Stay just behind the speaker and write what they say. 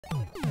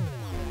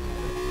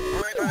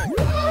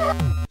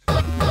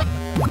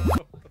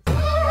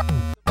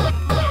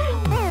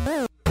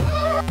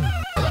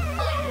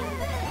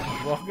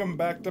Welcome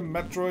back to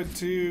Metroid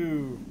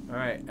 2.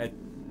 Alright, I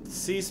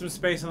see some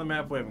space on the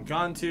map we haven't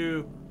gone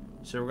to,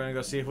 so we're gonna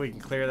go see if we can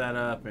clear that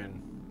up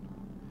and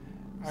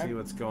see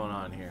what's going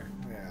on here.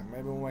 Yeah,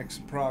 maybe we'll make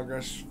some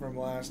progress from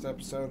last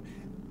episode.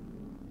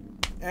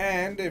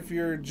 And if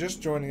you're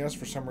just joining us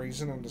for some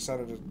reason and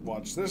decided to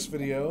watch this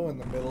video in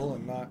the middle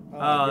and not...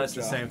 Oh, that's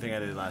the same thing I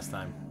did last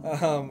time.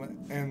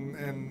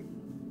 And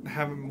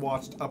haven't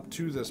watched up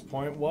to this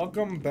point,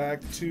 welcome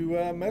back to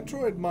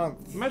Metroid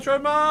Month.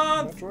 Metroid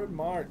Month! Metroid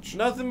March.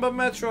 Nothing but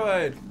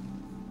Metroid.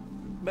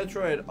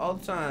 Metroid all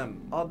the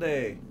time, all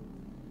day.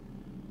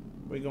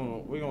 We're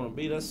gonna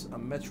beat us a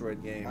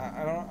Metroid game.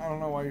 I don't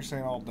know why you're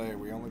saying all day.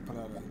 We only put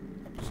out an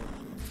episode a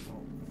day.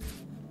 Oh.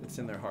 It's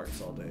in their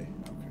hearts all day. Okay,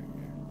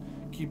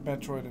 yeah. Keep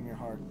Metroid in your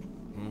heart.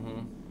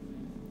 Mm-hmm.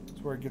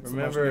 It's where it gets the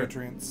most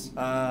nutrients.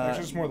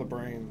 Actually, it's more the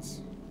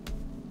brains.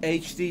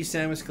 HD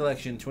Samus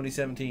Collection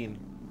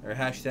 2017. Or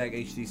hashtag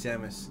HD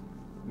Samus.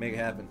 Make it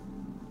happen.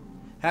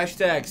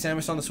 Hashtag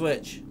Samus on the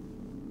Switch.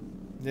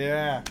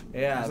 Yeah.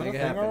 Yeah, make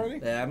it happen. Already?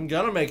 Yeah, I'm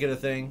gonna make it a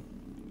thing.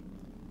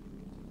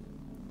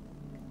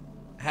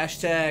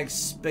 Hashtag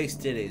Space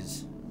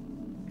Titties.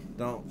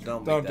 Don't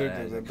do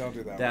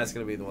that. That's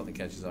gonna be the one that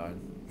catches on.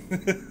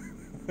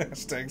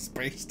 Hashtag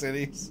Space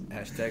Titties.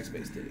 Hashtag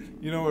Space Titty.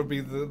 You know what would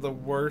be the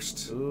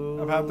worst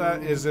about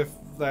that is if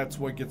that's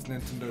what gets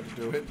Nintendo to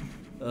do it.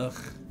 Ugh.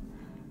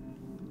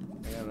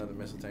 I got another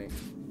missile tank.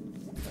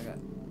 I got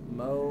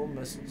Mo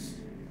missiles.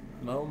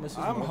 Mo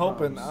missiles. I'm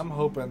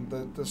hoping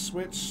that the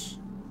Switch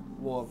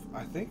will.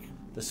 I think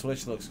the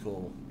Switch looks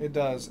cool. It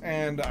does,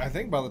 and I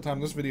think by the time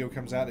this video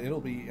comes out,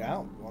 it'll be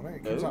out. Well,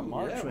 it comes out in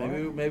March. Yeah,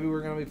 maybe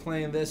we're gonna be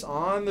playing this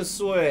on the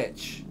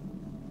Switch.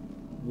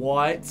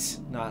 What?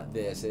 Not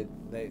this.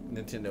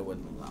 Nintendo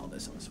wouldn't allow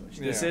this on the Switch.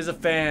 This is a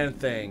fan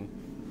thing,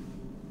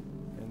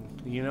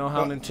 and you know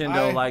how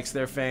Nintendo likes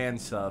their fan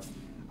stuff.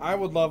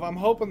 I'm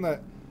hoping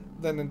that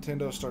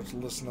Nintendo starts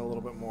listening a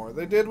little bit more.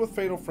 They did with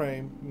Fatal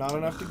Frame. Not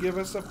enough to give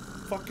us a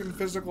fucking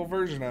physical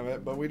version of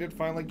it, but we did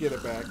finally get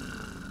it back.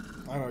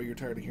 I know you're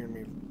tired of hearing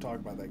me talk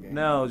about that game.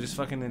 No, just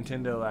fucking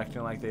Nintendo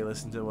acting like they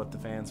listen to what the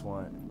fans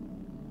want.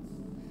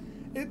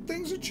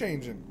 Things are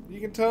changing. You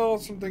can tell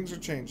some things are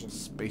changing.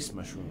 Space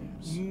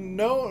mushrooms.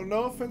 No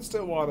offense to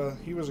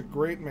Iwata. He was a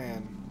great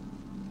man.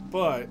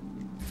 But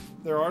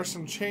there are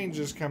some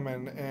changes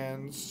coming,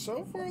 and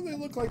so far they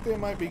look like they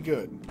might be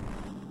good.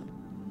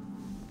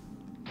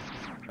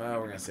 We're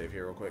going to save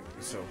here real quick.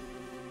 So,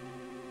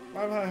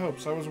 I have high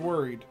hopes. I was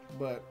worried,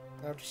 but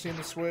after seeing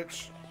the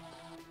Switch,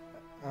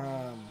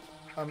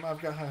 I've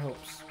got high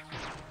hopes.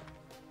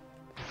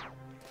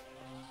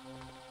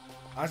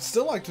 I'd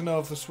still like to know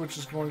if the Switch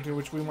is going to,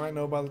 which we might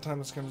know by the time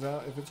this comes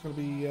out, if it's going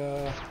to be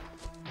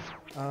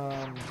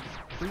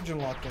region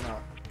locked or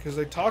not. Because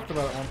they talked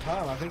about it one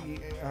time. I think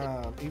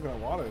even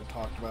Iwata had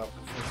talked about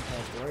before he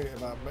passed away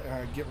about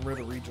getting rid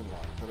of region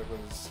lock, that it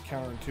was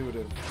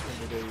counterintuitive in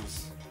the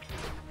days.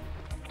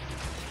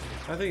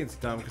 I think it's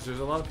dumb because there's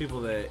a lot of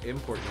people that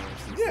import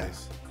games these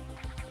days.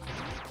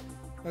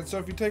 And so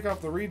if you take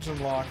off the region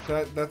lock,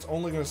 that's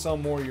only going to sell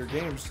more of your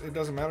games. It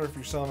doesn't matter if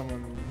you're selling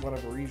them in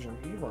whatever region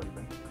you've already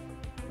been.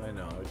 I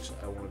know.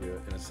 I want to be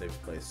in a safe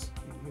place.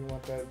 You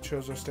want that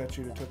Chozo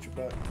statue to touch your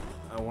butt.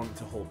 I want it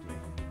to hold me.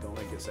 Don't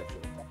make it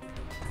sexual.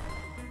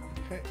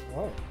 Hey,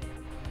 whoa.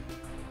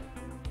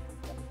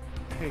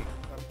 Hey,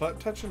 butt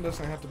touching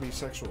doesn't have to be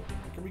sexual.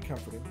 It can be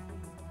comforting.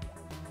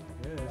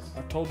 Yes.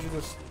 I've told you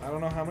this I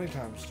don't know how many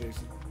times,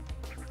 Jason.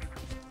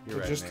 You're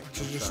right, just Nick.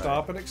 just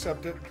stop and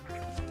accept it.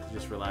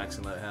 Just relax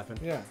and let it happen.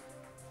 Yeah.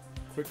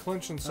 Quit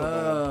clinching so bad.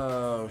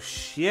 Oh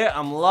shit!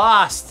 I'm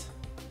lost.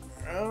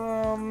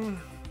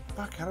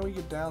 Fuck. How do we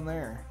get down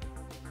there?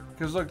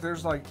 Because look,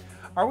 there's like,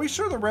 are we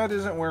sure the red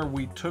isn't where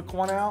we took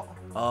one out?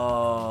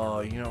 Oh,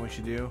 you know what we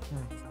should do?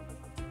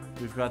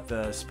 We've got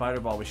the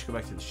spider ball. We should go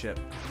back to the ship.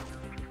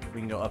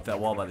 We can go up that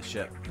wall by the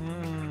ship.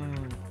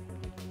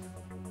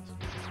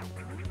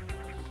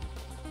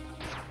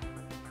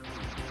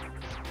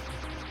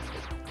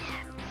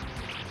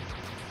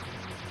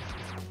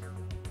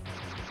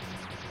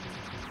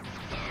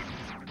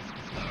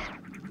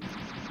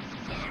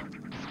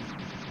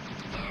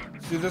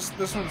 See,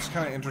 this one's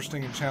kind of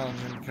interesting and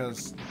challenging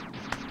because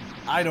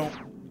I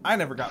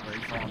never got very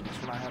far on this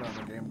when I had it on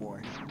the Game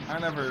Boy. I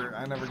never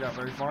got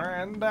very far,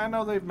 and I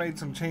know they've made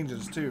some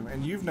changes too.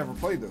 And you've never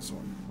played this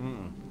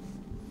one,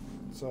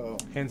 so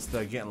hence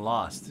the getting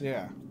lost.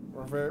 Yeah,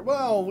 we're very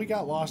well. We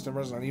got lost in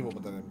Resident Evil,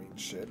 but that didn't mean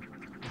shit.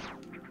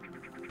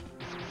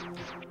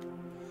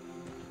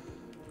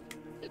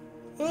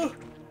 Oh,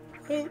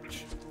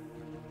 ouch!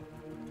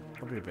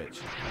 Don't be a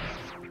bitch.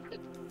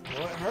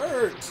 Well, it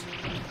hurts.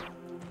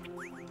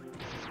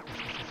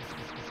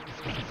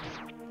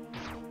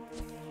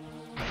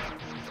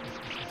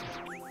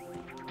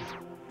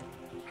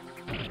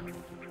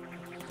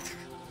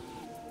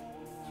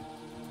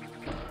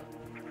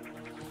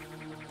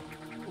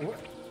 What?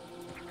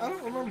 I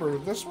don't remember.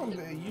 This one,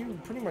 you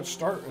pretty much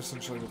start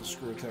essentially with a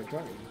screw attack,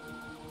 don't you?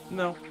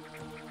 No.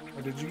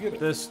 Or did you get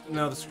it?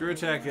 No, the screw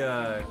attack,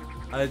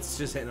 it's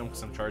just hitting him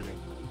because I'm charging.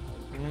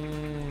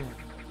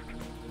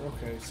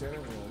 Okay, so I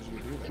didn't realize you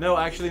could do that. No,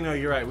 actually, no,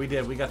 you're right. We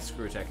did. We got the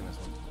screw attack in this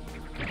one.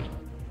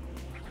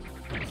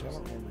 So I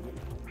don't remember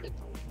getting it.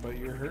 But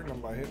you're hurting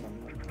them by hitting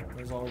them.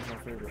 That's always my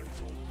favorite.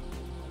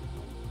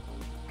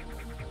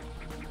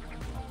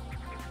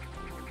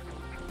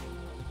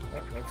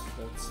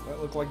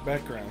 That looked like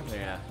background.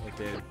 Yeah, it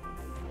did.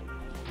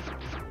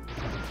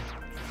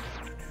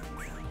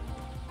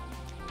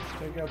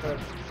 Take out that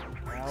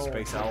owl.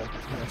 Space owl.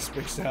 Yeah,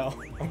 space owl.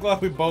 I'm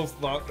glad we both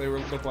thought they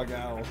looked like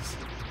owls.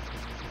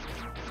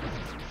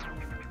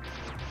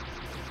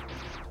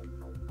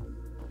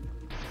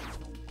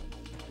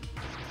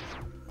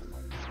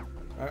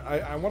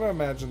 I want to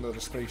imagine that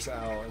a space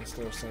owl,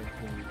 instead of saying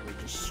 "who," would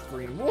just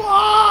scream,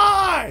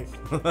 "Why?"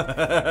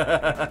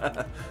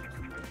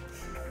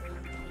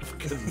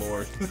 Good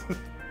lord.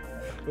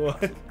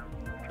 What?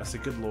 I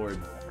said, good lord.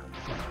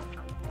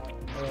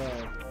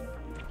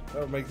 That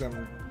would make them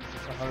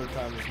 100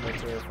 times more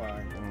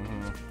terrifying.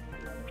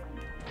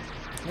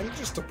 And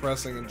just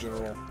depressing in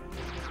general.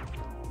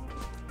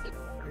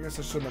 I guess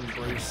I shouldn't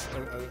embrace a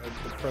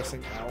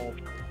depressing owl.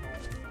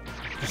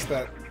 Just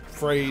that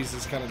phrase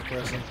is kind of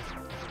depressing.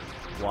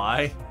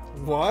 Why?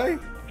 Why?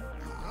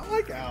 I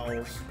like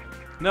owls.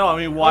 No, I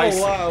mean, why?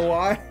 Oh,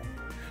 why?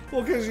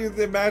 Well, because you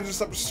imagine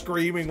something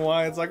screaming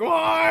why. It's like,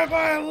 why am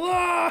I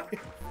alive?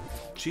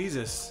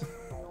 Jesus.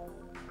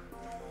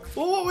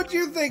 Well, what would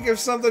you think if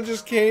something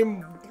just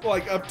came,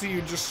 like, up to you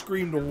and just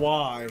screamed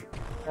why?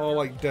 All,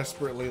 like,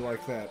 desperately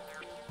like that.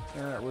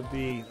 Yeah, that would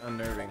be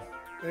unnerving.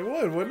 It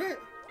would, wouldn't it?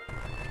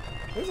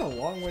 There's a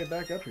long way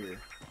back up here.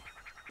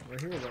 We're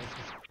here, though.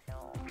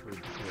 We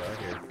are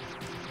here.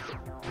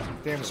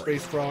 Damn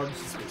space frogs.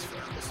 Space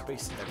frogs.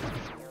 Space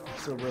everything.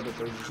 So red that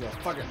they just yell,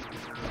 fuck it.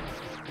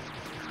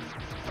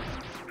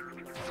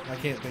 I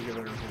can't think of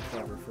anything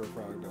clever for a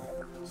frog to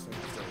say.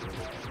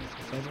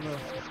 I don't know.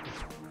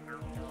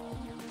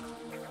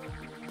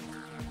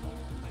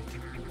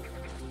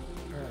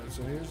 Alright,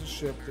 so here's the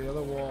ship. The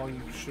other wall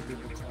you should be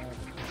able to climb.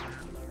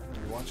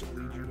 And watch it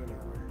lead you to nowhere.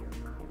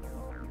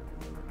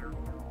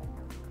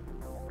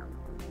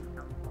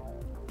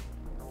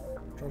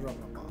 Try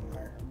dropping a bomb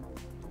there.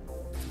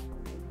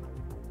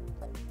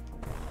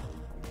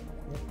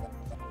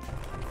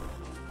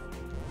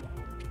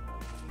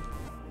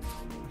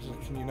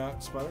 Can you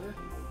not spider? There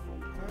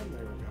we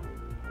go.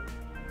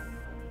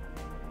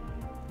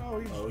 Oh,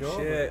 you just go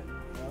shit.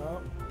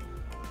 over.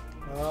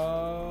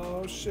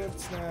 Oh, shit,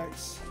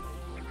 snacks.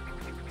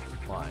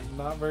 Why?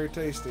 Not very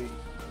tasty.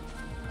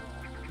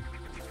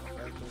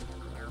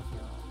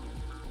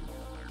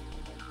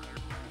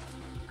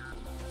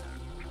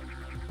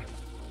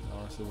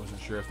 Honestly, wasn't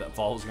sure if that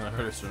fall was going to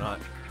hurt us or not.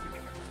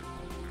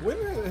 When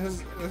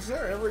has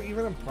there ever,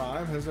 even in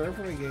Prime, has there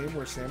ever been a game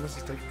where Samus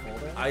has taken fall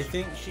damage? I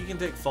think she can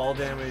take fall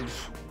damage.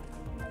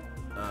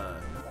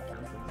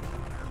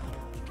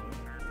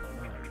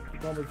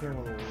 Probably came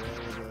a little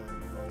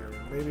lower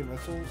than maybe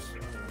missiles.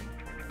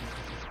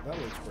 That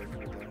looks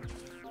breakable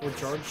though. Or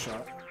charge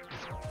shot.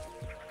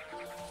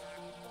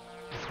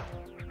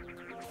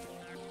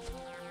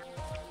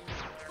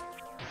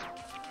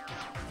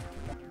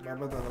 I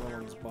bet that other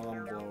one's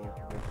bomb blow.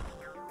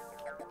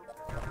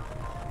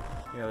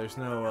 Yeah, there's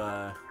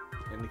no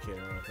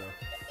indicator on it though.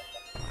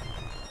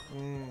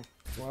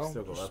 Well,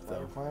 still go up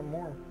though. Climb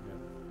more. Yeah.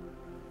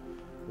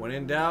 When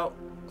in doubt,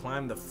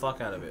 climb the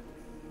fuck out of it.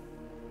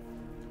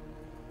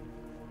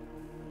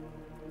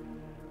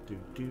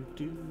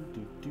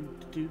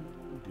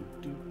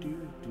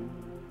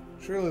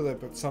 Surely they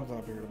put something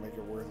up here to make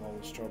it worth all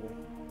this trouble.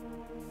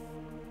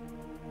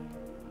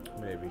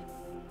 Maybe.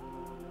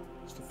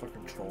 It's the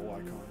fucking troll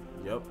icon.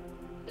 Yep.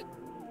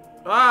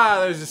 Ah,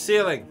 there's a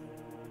ceiling.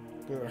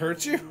 Did it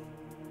hurt you?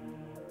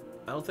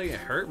 I don't think it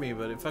hurt me,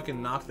 but it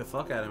fucking knocked the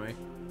fuck out of me.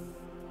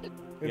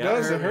 It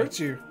does, it hurts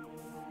you.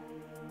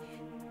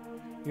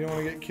 You don't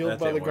want to get killed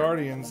by the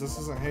Guardians. This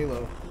isn't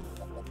Halo.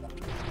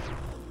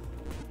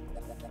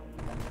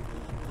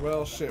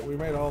 Well, shit, we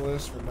made all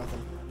this for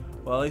nothing.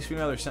 Well, at least we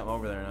know there's something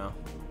over there now.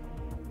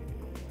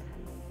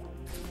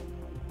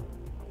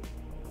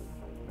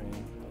 I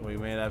mean, we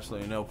made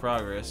absolutely no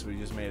progress. We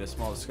just made a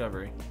small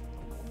discovery.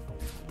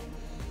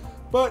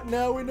 But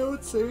now we know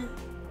it's safe.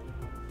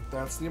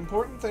 That's the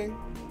important thing.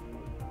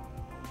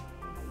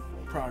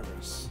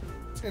 Progress.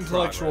 It's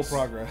intellectual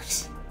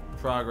progress.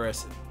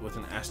 Progress with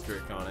an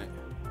asterisk on it.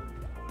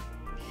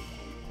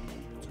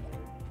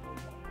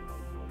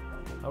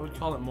 I would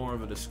call it more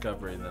of a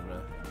discovery than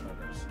a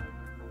progress.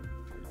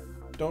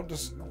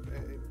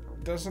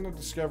 Doesn't a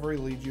discovery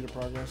lead you to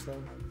progress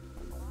then?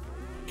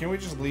 Can we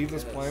just leave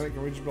this planet?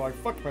 Can we just be like,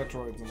 fuck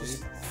Metroids and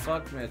just leave?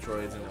 fuck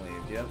Metroids and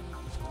leave, yep.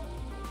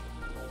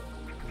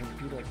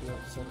 You'd have to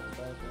have something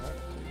about that.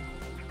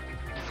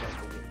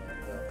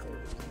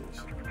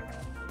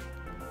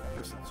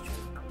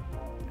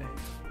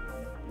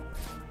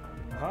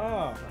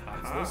 Ah,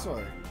 it's this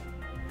way.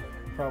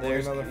 Probably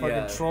There's another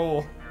fucking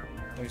troll.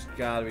 There's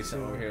gotta be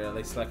something over here, at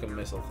least like a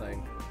missile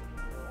thing.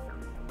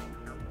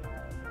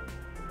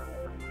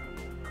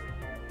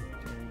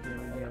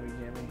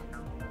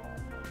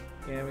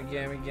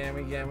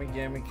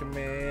 Gammy,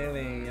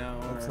 chameleon.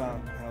 That's not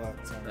how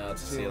that sounds. No,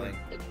 it's a ceiling.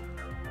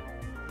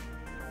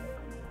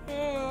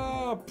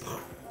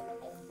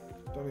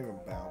 Don't even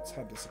bounce.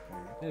 How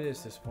disappointing. It is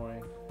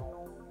disappointing.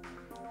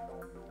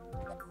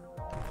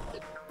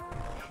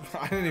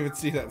 I didn't even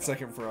see that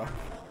second frog.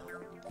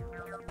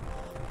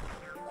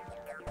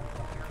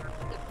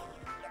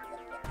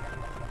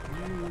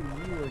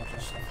 You are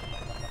just...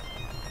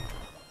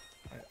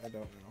 I don't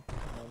know. I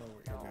don't know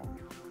what you're doing.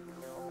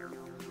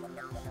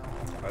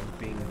 I'm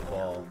being the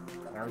ball.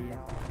 Are you?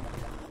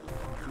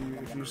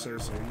 If you say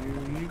so.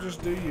 You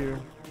just do you.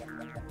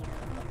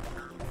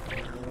 I'll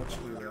let you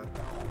do that.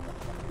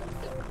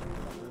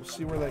 We'll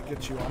see where that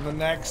gets you on the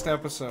next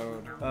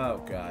episode. Oh,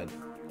 God.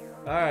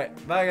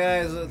 Alright, bye,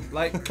 guys.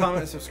 Like,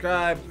 comment,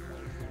 subscribe.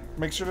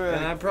 Make sure to...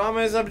 And I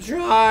promise I'm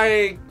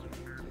trying.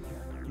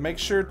 Make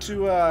sure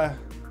to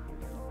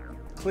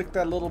click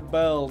that little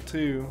bell,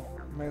 too.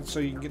 So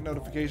you can get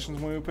notifications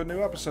when we put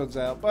new episodes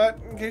out. But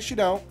in case you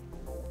don't,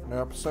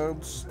 new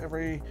episodes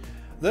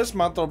this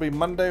month will be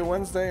Monday,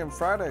 Wednesday, and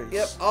Fridays.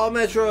 Yep, all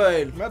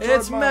Metroid.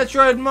 It's month.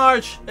 Metroid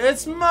March.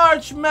 It's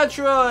March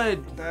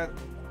Metroid.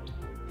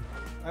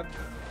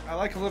 I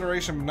like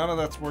alliteration, but none of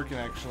that's working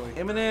actually.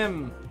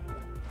 Eminem.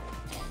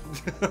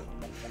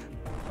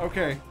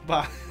 Okay,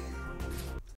 bye.